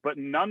those, but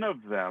none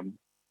of them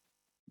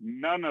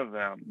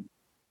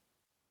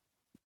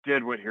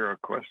did what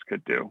HeroQuest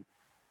could do.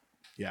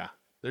 Yeah.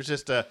 There's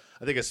just I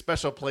think a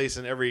special place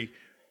in every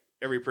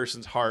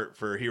person's heart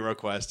for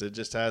HeroQuest. It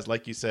just has,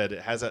 like you said,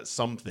 it has that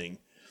something.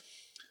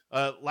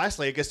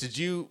 Lastly, I guess, did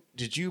you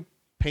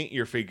paint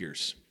your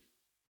figures?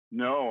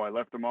 No, I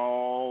left them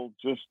all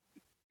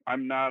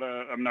I'm not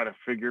a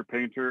figure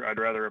painter. I'd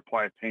rather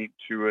apply paint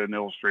to an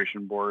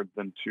illustration board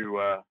than to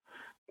a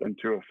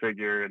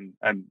figure.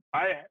 And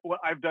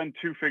I've done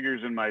 2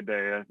 figures in my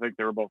day. I think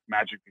they were both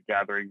Magic the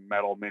Gathering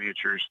metal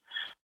miniatures.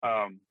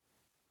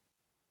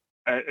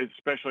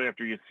 Especially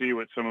after you see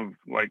what some of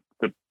like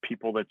the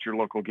people at your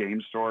local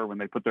game store, when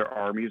they put their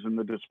armies in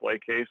the display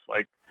case,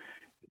 like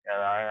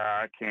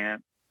I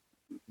can't.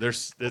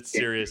 It's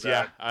serious.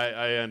 Yeah,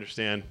 I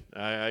understand.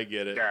 I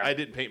get it. Yeah. I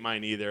didn't paint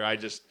mine either. I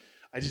just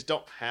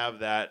don't have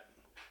that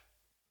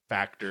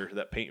factor,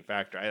 that paint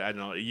factor. I don't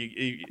know.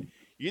 You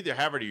either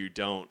have it or you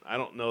don't. I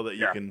don't know that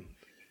you can.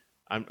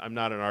 I'm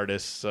not an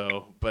artist,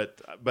 so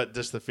but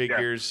just the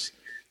figures,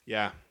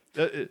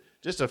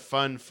 just a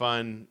fun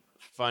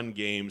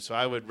game. So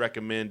I would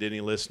recommend any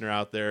listener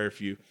out there,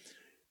 if you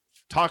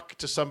talk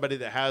to somebody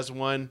that has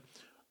one,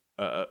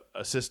 a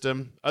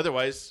system.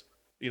 Otherwise,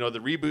 the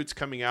reboot's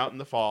coming out in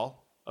the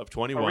fall of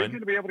 21. Are we going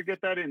to be able to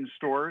get that in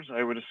stores?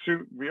 I would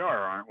assume we are,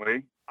 aren't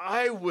we?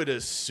 I would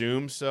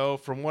assume so.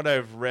 From what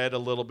I've read a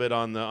little bit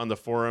on the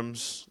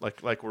forums,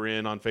 like we're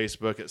in on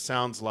Facebook, it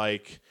sounds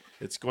like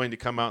it's going to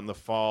come out in the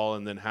fall,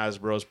 and then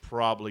Hasbro's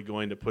probably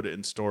going to put it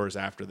in stores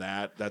after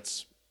that.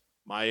 That's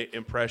my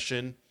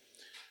impression.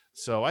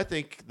 So I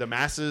think the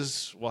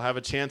masses will have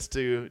a chance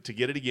to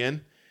get it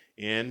again.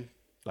 And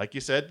like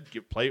you said,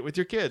 play it with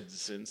your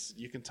kids, and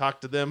you can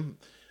talk to them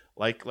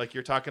like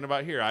you're talking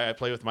about here. I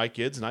play with my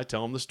kids, and I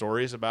tell them the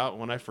stories about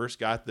when I first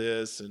got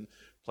this and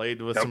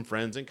played with some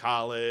friends in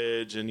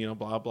college, and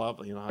blah blah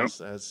blah.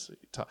 As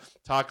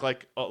talk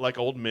like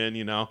old men.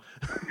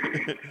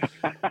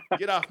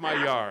 Get off my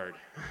yard.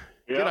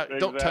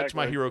 Don't touch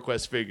my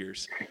HeroQuest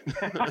figures.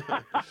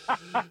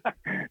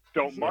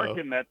 Don't mark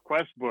in that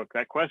quest book.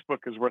 That quest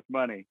book is worth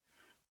money.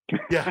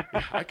 Yeah,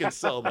 I can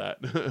sell that.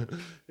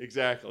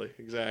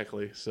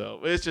 Exactly. So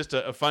it's just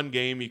a fun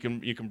game you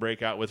can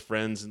break out with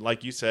friends, and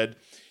like you said,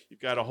 you've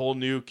got a whole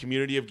new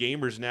community of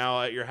gamers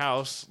now at your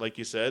house, like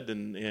you said,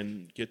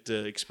 and get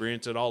to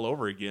experience it all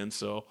over again.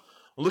 So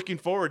I'm looking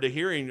forward to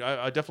hearing.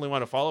 I definitely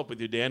want to follow up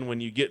with you, Dan,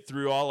 when you get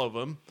through all of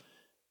them.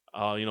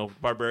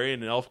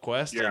 Barbarian and Elf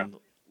Quest, and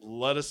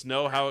let us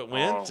know how it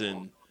went.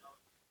 And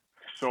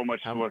so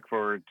much to look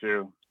forward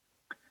to.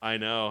 I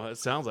know it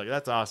sounds like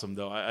that's awesome,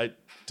 though. I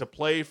to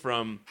play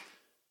from,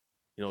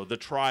 the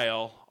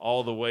trial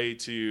all the way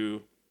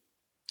to,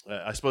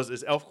 I suppose,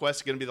 is Elf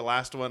Quest going to be the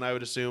last one? I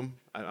would assume.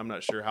 I'm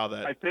not sure how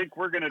that. I think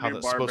we're going to do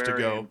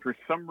Barbarian. For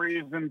some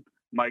reason,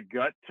 my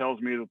gut tells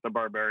me that the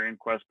Barbarian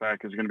Quest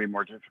pack is going to be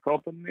more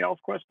difficult than the Elf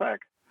Quest pack.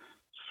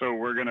 So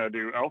we're going to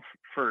do Elf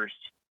first.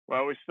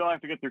 Well, we still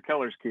have to get through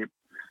Keller's Keep,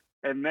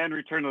 and then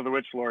Return of the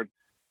Witch Lord,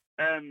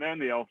 and then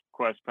the Elf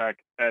Quest pack,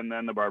 and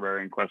then the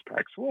Barbarian Quest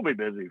pack. So we'll be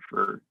busy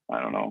for,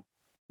 I don't know,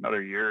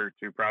 another year or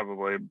two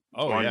probably, as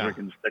long as we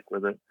can stick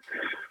with it.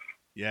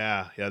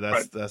 Yeah,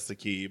 that's the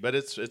key. But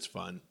it's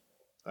fun.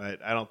 I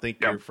don't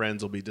think your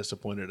friends will be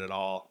disappointed at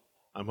all.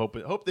 Hope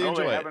they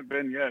enjoy it. They haven't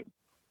been yet.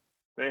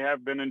 They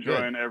have been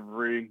enjoying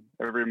every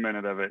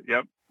minute of it.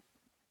 Yep.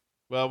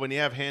 Well, when you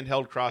have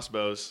handheld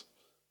crossbows,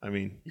 I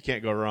mean, you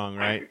can't go wrong,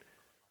 right?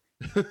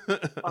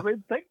 I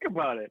mean, think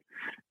about it.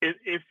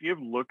 If you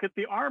look at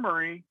the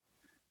armory,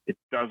 it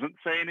doesn't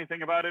say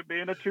anything about it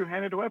being a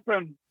two-handed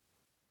weapon.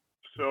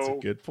 So that's a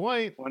good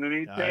point. One in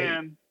each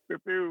hand.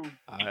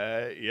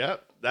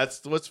 Yep.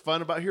 That's what's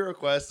fun about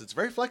Heroquest. It's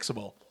very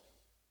flexible.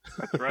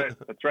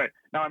 That's right.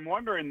 Now, I'm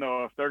wondering,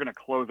 though, if they're going to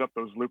close up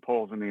those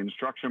loopholes in the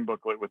instruction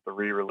booklet with the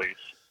re-release.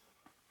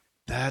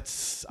 I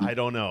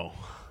don't know.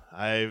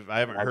 I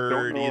haven't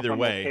heard either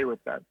way. Okay with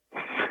that.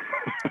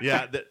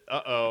 Yeah.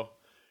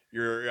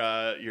 Your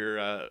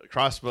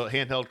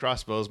handheld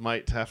crossbows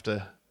might have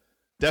to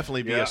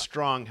definitely be a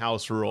strong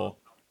house rule.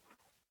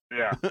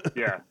 Yeah.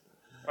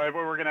 All right,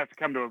 well, we're going to have to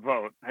come to a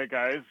vote. Hey,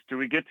 guys, do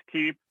we get to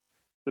keep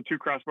the 2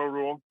 crossbow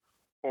rule,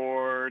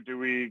 or do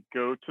we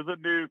go to the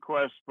new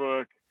quest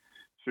book?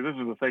 See, this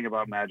is the thing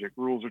about Magic.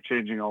 Rules are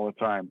changing all the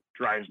time.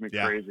 Drives me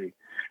crazy.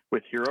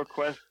 With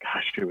Heroquest,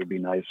 gosh, it would be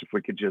nice if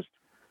we could just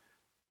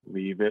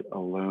leave it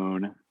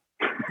alone.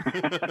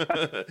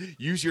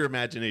 Use your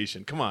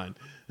imagination. Come on.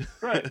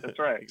 Right. That's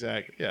right.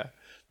 Exactly.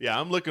 Yeah.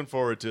 I'm looking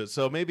forward to it.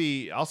 So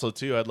maybe also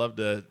too, I'd love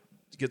to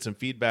get some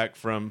feedback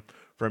from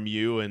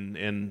you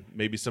and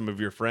maybe some of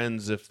your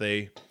friends if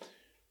we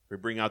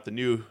bring out the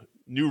new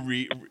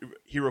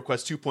HeroQuest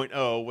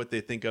 2.0, what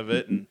they think of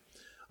it. And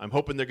I'm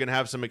hoping they're going to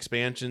have some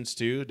expansions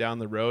too down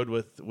the road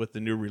with the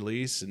new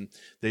release. And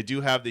they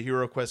do have the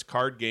HeroQuest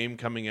card game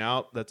coming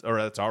out. That's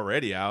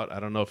already out. I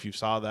don't know if you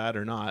saw that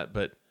or not,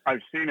 but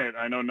I've seen it.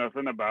 I know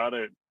nothing about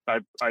it.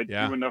 I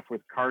do enough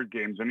with card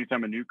games.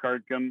 Anytime a new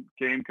card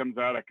game comes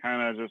out, I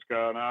kind of just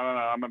go, no,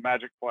 I'm a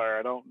Magic player.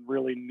 I don't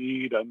really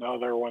need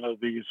another one of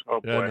these.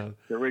 Oh, boy. No.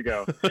 Here we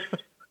go.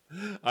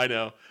 I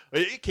know.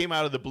 It came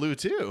out of the blue,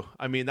 too.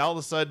 I mean, all of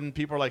a sudden,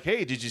 people are like,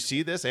 hey, did you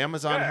see this?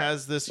 Amazon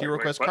has this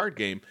HeroQuest card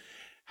game.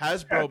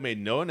 Hasbro made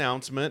no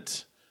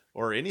announcement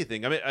or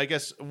anything. I mean, I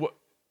guess,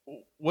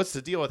 what's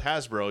the deal with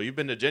Hasbro? You've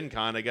been to Gen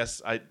Con. I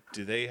guess,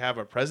 do they have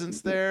a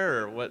presence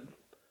there or what?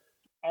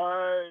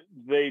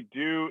 They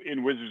do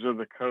in Wizards of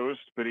the Coast,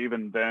 but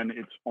even then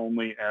it's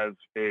only as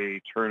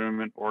a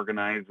tournament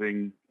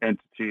organizing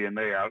entity, and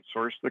they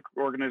outsource the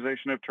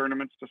organization of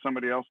tournaments to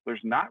somebody else.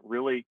 There's not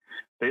really,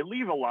 they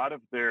leave a lot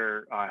of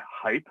their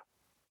hype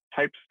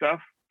type stuff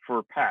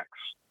for PAX.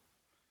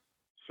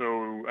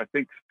 So I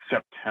think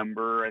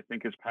September, is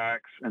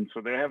PAX. And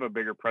so they have a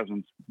bigger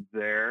presence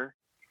there,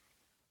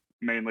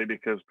 mainly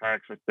because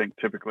PAX, I think,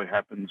 typically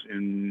happens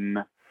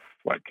in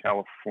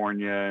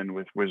California, and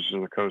with Wizards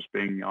of the Coast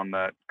being on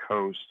that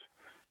coast,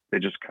 they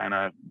just kind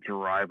of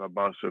drive a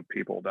bus of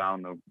people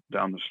down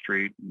the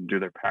street and do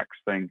their PAX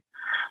thing.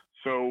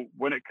 So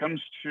when it comes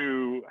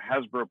to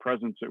Hasbro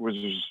presence at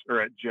Wizards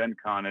or at Gen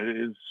Con,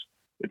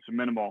 it's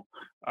minimal.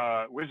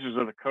 Wizards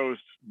of the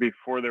Coast,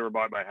 before they were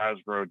bought by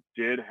Hasbro,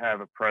 did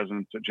have a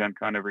presence at Gen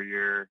Con every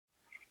year.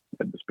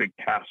 They had this big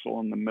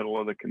castle in the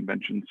middle of the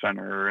convention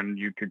center, and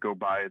you could go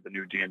buy the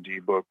new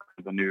D&D book,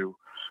 the new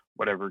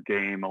whatever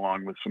game,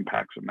 along with some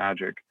packs of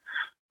Magic.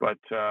 But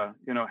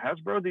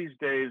Hasbro these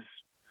days,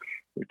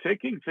 they're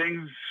taking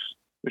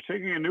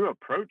a new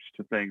approach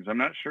to things. I'm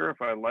not sure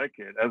if I like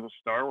it as a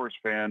Star Wars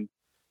fan,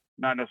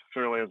 not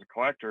necessarily as a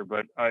collector,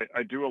 but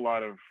I do a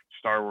lot of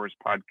Star Wars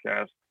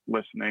podcast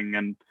listening,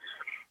 and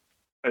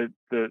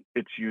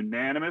it's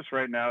unanimous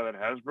right now that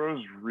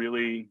Hasbro's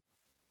really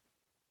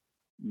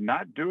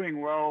not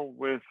doing well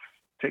with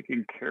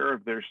taking care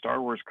of their Star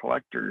Wars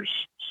collectors.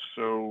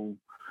 So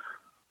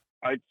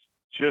I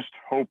just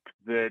hope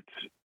that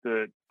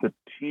the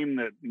team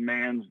that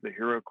mans the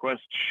HeroQuest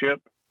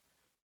ship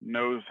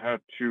knows how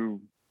to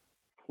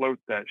float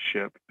that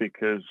ship,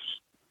 because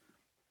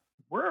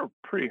we're a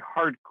pretty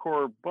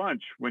hardcore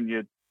bunch when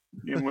you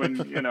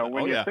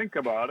think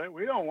about it.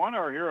 We don't want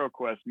our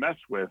HeroQuest messed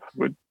with.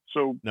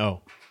 So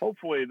No.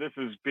 hopefully this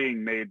is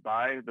being made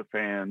by the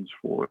fans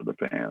for the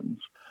fans.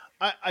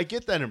 I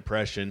get that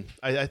impression.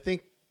 I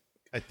think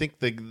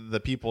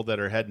the people that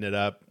are heading it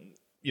up,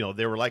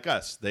 they were like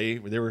us. They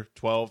were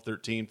 12,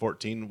 13,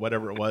 14,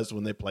 whatever it was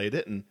when they played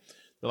it. And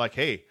they're like,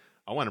 hey,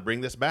 I want to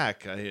bring this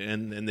back.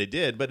 And they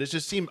did. But it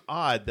just seemed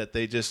odd that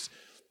they just,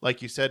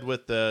 like you said,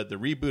 with the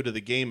reboot of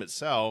the game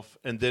itself,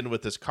 and then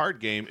with this card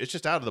game, it's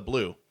just out of the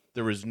blue.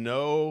 There was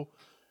no,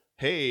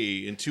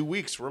 hey, in 2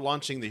 weeks, we're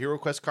launching the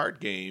Heroquest card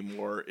game.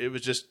 Or it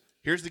was just,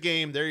 here's the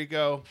game. There you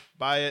go.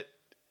 Buy it.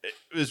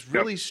 It was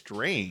really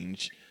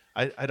strange.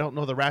 I don't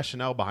know the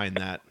rationale behind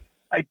that.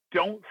 I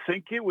don't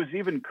think it was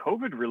even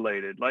COVID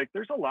related. Like,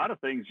 there's a lot of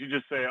things you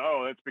just say,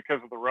 oh, it's because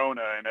of the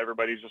Rona, and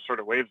everybody just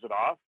sort of waves it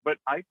off. But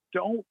I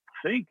don't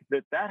think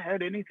that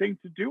had anything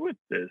to do with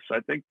this. I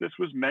think this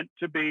was meant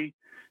to be,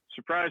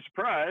 surprise,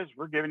 surprise,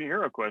 we're giving you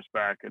HeroQuest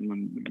back,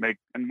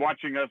 and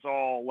watching us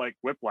all like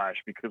whiplash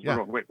because we're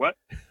going, wait, what?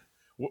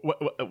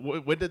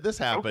 When did this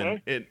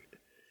happen? Okay.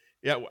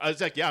 Yeah, I was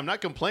like, I'm not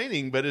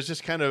complaining, but it's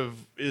just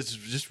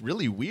it's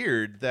really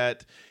weird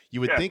that you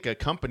would think a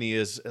company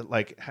is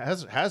like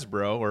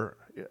Hasbro or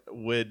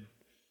would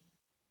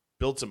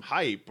build some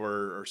hype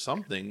or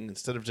something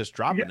instead of just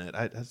dropping it.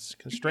 That's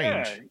kind of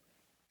strange. Yeah.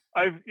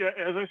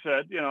 As I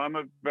said, I'm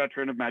a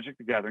veteran of Magic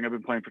the Gathering. I've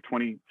been playing for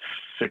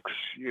 26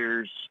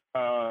 years.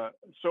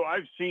 So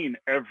I've seen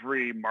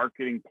every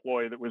marketing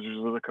ploy that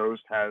Wizards of the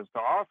Coast has to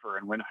offer.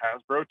 And when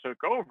Hasbro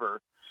took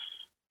over,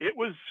 it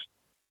was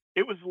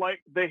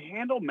like they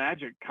handle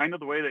Magic kind of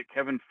the way that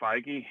Kevin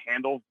Feige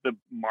handles the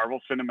Marvel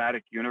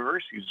Cinematic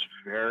Universe. He's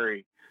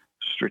very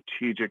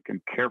strategic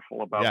and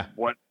careful about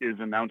what is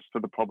announced to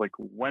the public,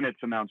 when it's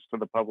announced to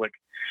the public.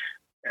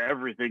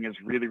 Everything is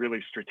really,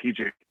 really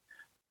strategic.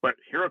 But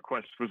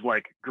HeroQuest was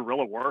like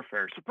guerrilla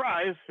warfare.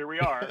 Surprise, here we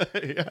are.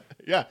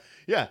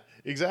 Yeah,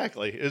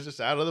 exactly. It's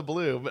just out of the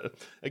blue. But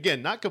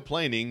again, not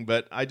complaining,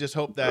 but I just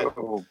hope that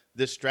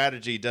this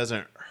strategy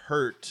doesn't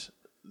hurt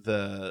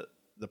the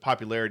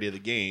popularity of the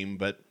game,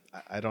 but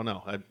I don't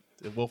know.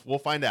 We'll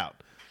find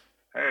out.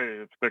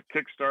 Hey, if the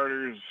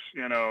Kickstarters,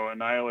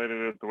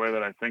 annihilated it the way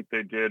that I think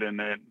they did, and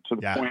then to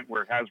the point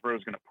where Hasbro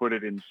is going to put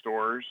it in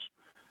stores,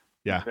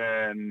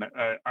 then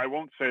I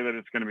won't say that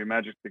it's going to be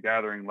Magic the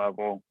Gathering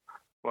level,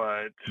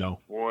 but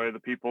boy, the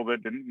people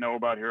that didn't know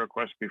about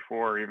HeroQuest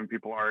before, even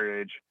people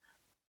our age,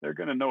 they're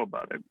going to know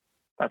about it.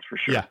 That's for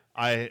sure. Yeah,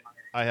 I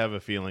have a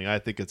feeling. I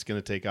think it's going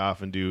to take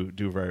off and do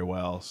very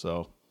well.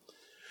 So.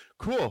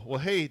 Cool. Well,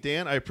 hey,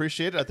 Dan, I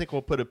appreciate it. I think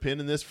we'll put a pin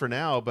in this for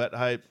now, but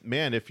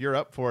if you're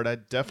up for it,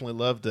 I'd definitely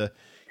love to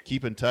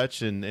keep in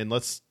touch and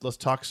let's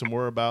talk some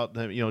more about,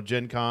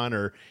 Gen Con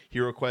or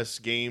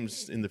HeroQuest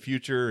games in the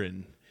future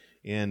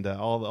and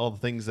all the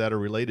things that are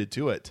related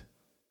to it.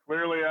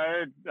 Clearly,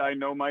 I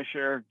know my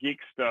share of geek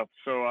stuff,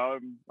 so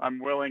I'm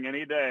willing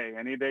any day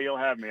you'll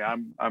have me.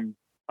 I'm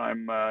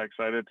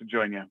excited to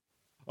join you.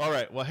 All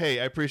right. Well, hey,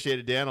 I appreciate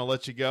it, Dan. I'll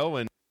let you go.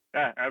 And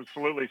yeah,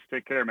 absolutely.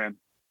 Take care, man.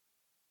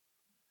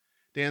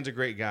 Dan's a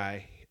great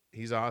guy.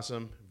 He's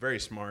awesome, very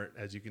smart,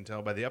 as you can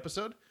tell by the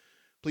episode.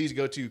 Please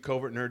go to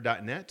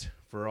covertnerd.net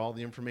for all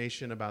the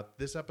information about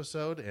this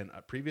episode and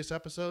previous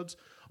episodes.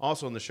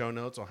 Also in the show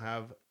notes, I'll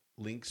have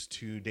links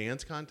to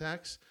Dan's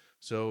contacts.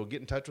 So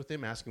get in touch with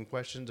him, ask him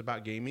questions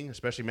about gaming,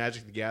 especially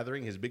Magic the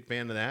Gathering. He's a big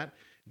fan of that,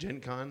 Gen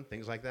Con,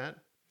 things like that.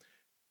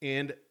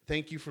 And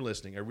thank you for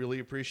listening. I really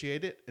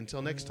appreciate it.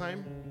 Until next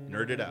time,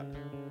 nerd it up.